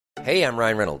Hey, I'm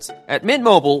Ryan Reynolds. At Mint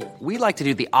Mobile, we like to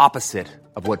do the opposite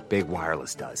of what Big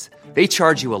Wireless does. They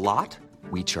charge you a lot,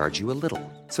 we charge you a little.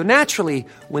 So naturally,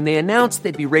 when they announced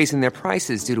they'd be raising their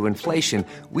prices due to inflation,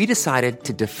 we decided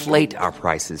to deflate our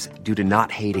prices due to not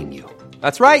hating you.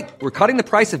 That's right. We're cutting the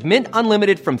price of Mint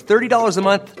Unlimited from $30 a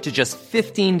month to just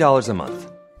 $15 a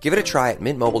month. Give it a try at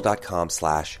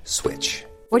mintmobile.com/switch.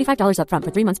 $45 up front for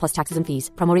 3 months plus taxes and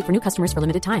fees. Promo rate for new customers for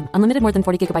limited time. Unlimited more than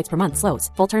 40 gigabytes per month. Slows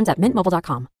full terms at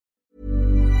mintmobile.com.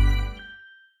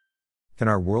 Can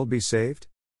our world be saved?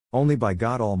 Only by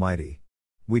God Almighty.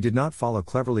 We did not follow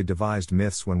cleverly devised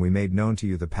myths when we made known to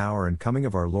you the power and coming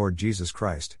of our Lord Jesus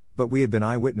Christ, but we had been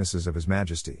eyewitnesses of his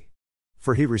majesty.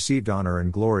 For he received honor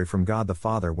and glory from God the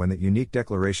Father when that unique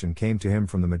declaration came to him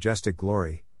from the majestic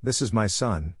glory, "This is my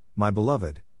Son, my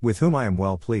beloved, with whom I am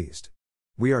well pleased."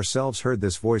 We ourselves heard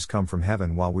this voice come from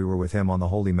heaven while we were with him on the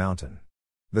holy mountain.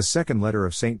 The second letter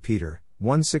of St. Peter,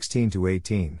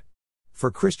 1:16-18. For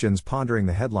Christians pondering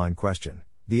the headline question,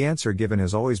 the answer given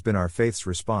has always been our faith's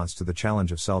response to the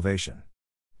challenge of salvation.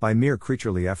 By mere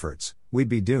creaturely efforts, we'd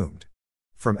be doomed.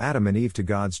 From Adam and Eve to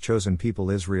God's chosen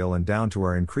people Israel and down to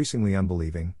our increasingly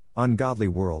unbelieving, ungodly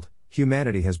world,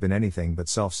 humanity has been anything but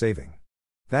self-saving.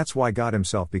 That's why God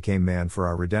himself became man for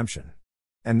our redemption.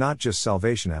 And not just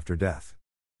salvation after death.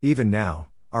 Even now,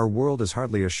 our world is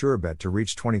hardly a sure bet to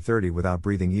reach 2030 without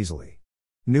breathing easily.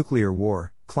 Nuclear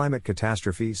war, climate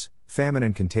catastrophes, famine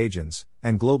and contagions,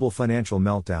 and global financial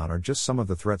meltdown are just some of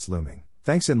the threats looming,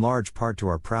 thanks in large part to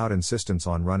our proud insistence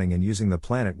on running and using the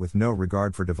planet with no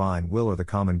regard for divine will or the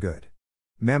common good.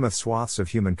 Mammoth swaths of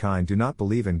humankind do not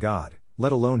believe in God,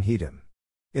 let alone heed him.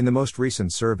 In the most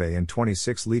recent survey in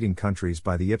 26 leading countries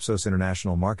by the Ipsos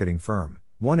international marketing firm,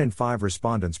 1 in 5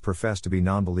 respondents profess to be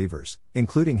non-believers,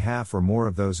 including half or more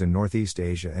of those in Northeast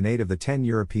Asia and 8 of the 10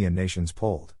 European nations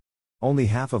polled. Only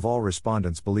half of all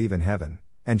respondents believe in heaven,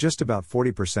 and just about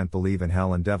 40% believe in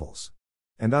hell and devils.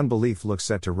 And unbelief looks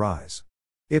set to rise.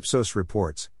 Ipsos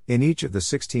reports, in each of the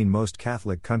 16 most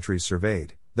Catholic countries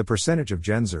surveyed, the percentage of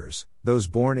Gen Zers, those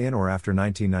born in or after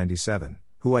 1997,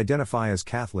 who identify as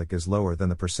Catholic is lower than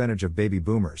the percentage of baby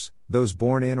boomers, those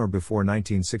born in or before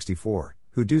 1964,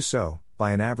 who do so,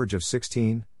 by an average of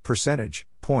 16 percentage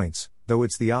points, though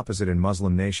it's the opposite in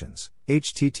Muslim nations.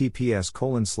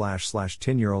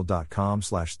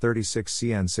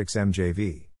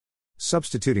 https://tineural.com/36cn6mjv.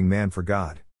 Substituting man for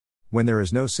God. When there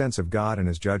is no sense of God and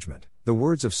his judgment, the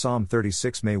words of Psalm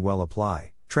 36 may well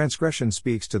apply. Transgression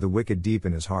speaks to the wicked deep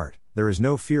in his heart, there is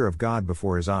no fear of God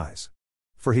before his eyes.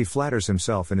 For he flatters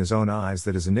himself in his own eyes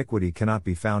that his iniquity cannot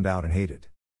be found out and hated.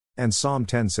 And Psalm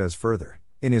 10 says further,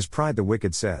 in his pride the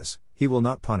wicked says, he will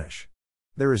not punish.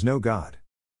 There is no God.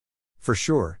 For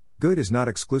sure, good is not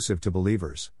exclusive to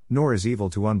believers, nor is evil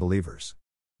to unbelievers.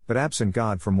 But absent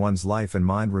God from one's life and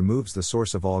mind removes the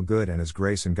source of all good and his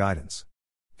grace and guidance.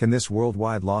 Can this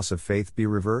worldwide loss of faith be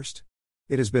reversed?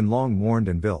 It has been long warned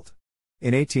and built.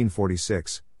 In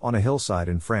 1846, on a hillside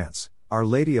in France, Our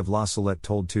Lady of La Salette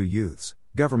told 2 youths,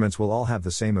 governments will all have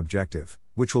the same objective,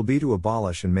 which will be to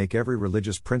abolish and make every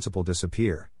religious principle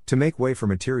disappear, to make way for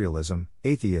materialism,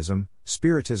 atheism,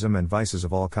 spiritism and vices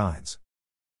of all kinds.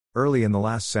 Early in the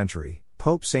last century,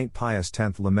 Pope St. Pius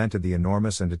X lamented the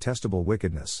enormous and detestable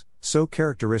wickedness, so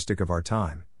characteristic of our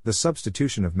time, the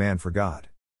substitution of man for God.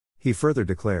 He further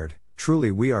declared, truly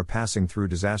we are passing through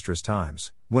disastrous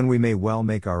times, when we may well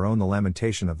make our own the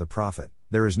lamentation of the prophet,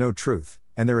 there is no truth,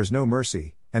 and there is no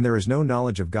mercy, and there is no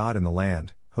knowledge of God in the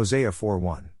land, Hosea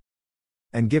 4:1.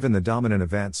 And given the dominant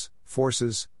events,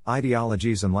 forces,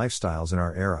 ideologies and lifestyles in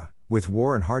our era, with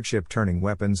war and hardship turning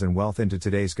weapons and wealth into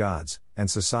today's gods, and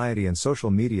society and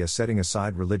social media setting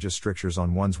aside religious strictures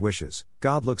on one's wishes,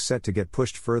 God looks set to get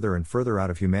pushed further and further out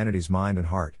of humanity's mind and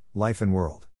heart, life and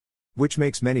world. Which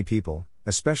makes many people,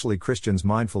 especially Christians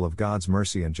mindful of God's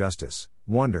mercy and justice,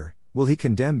 wonder, will he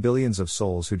condemn billions of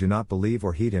souls who do not believe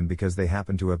or heed him because they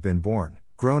happen to have been born,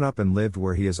 grown up and lived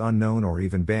where he is unknown or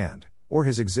even banned, or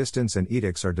his existence and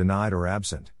edicts are denied or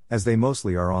absent, as they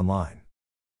mostly are online?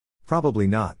 Probably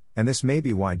not, and this may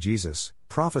be why Jesus,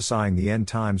 prophesying the end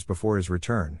times before his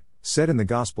return, said in the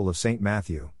Gospel of St.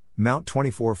 Matthew, Mount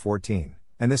 24:14,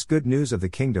 and this good news of the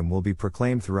kingdom will be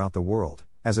proclaimed throughout the world,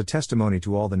 as a testimony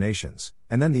to all the nations,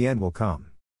 and then the end will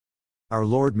come. Our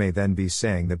Lord may then be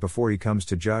saying that before he comes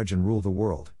to judge and rule the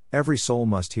world, every soul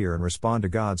must hear and respond to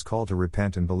God's call to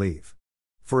repent and believe.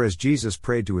 For as Jesus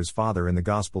prayed to his Father in the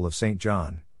Gospel of St.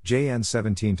 John, JN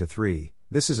 17-3,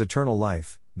 this is eternal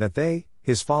life, that they,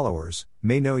 his followers,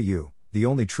 may know you, the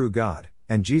only true God,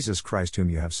 and Jesus Christ whom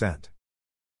you have sent.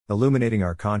 Illuminating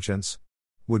our conscience?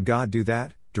 Would God do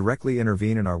that, directly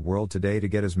intervene in our world today to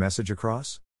get his message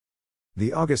across?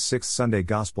 The August 6 Sunday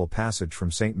Gospel passage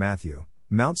from St. Matthew,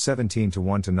 Mount 17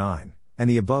 1-9, and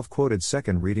the above quoted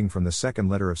second reading from the second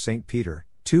letter of St. Peter,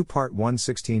 2 Part 1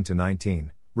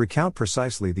 16-19, recount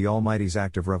precisely the Almighty's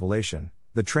act of revelation,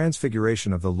 the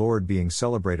transfiguration of the Lord being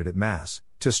celebrated at Mass,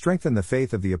 to strengthen the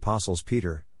faith of the apostles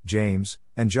Peter, James,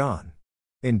 and John.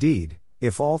 Indeed,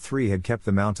 if all three had kept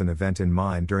the mountain event in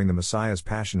mind during the Messiah's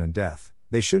passion and death,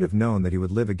 they should have known that he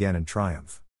would live again in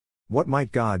triumph. What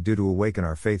might God do to awaken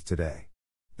our faith today?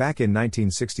 Back in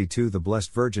 1962, the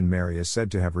Blessed Virgin Mary is said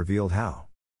to have revealed how.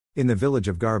 In the village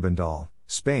of Garabandal,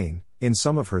 Spain, in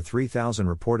some of her 3,000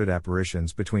 reported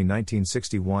apparitions between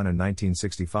 1961 and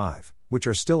 1965, which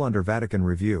are still under Vatican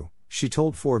review, she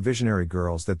told 4 visionary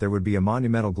girls that there would be a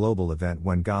monumental global event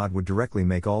when God would directly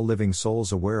make all living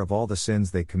souls aware of all the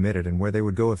sins they committed and where they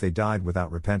would go if they died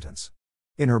without repentance.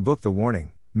 In her book The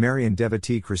Warning, Marian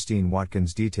devotee Christine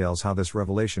Watkins details how this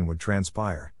revelation would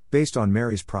transpire, based on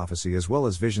Mary's prophecy as well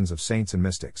as visions of saints and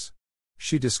mystics.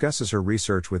 She discusses her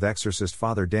research with exorcist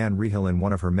Father Dan Rehill in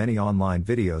one of her many online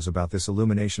videos about this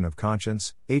illumination of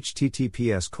conscience,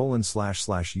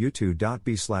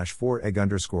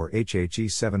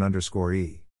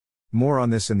 https://youtube.b/4egg_hhe7_e. More on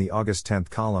this in the August 10th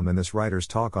column in this writer's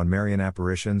talk on Marian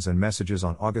apparitions and messages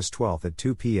on August 12th at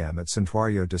 2 p.m. at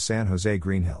Santuario de San Jose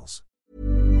Green Hills.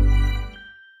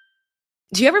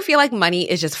 Do you ever feel like money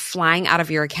is just flying out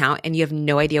of your account and you have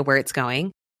no idea where it's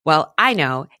going? Well, I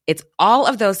know. It's all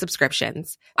of those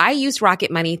subscriptions. I used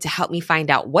Rocket Money to help me find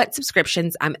out what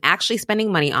subscriptions I'm actually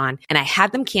spending money on, and I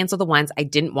had them cancel the ones I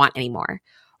didn't want anymore.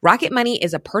 Rocket Money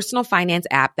is a personal finance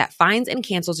app that finds and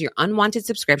cancels your unwanted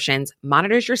subscriptions,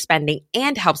 monitors your spending,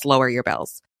 and helps lower your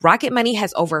bills. Rocket Money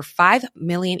has over 5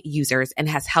 million users and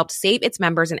has helped save its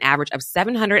members an average of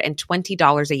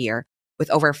 $720 a year, with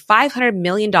over $500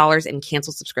 million in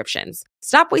canceled subscriptions.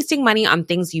 Stop wasting money on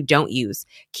things you don't use.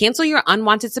 Cancel your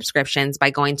unwanted subscriptions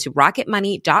by going to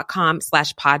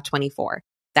rocketmoney.com/pod24.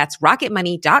 That's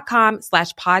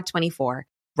rocketmoney.com/pod24.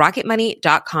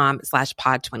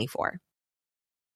 rocketmoney.com/pod24.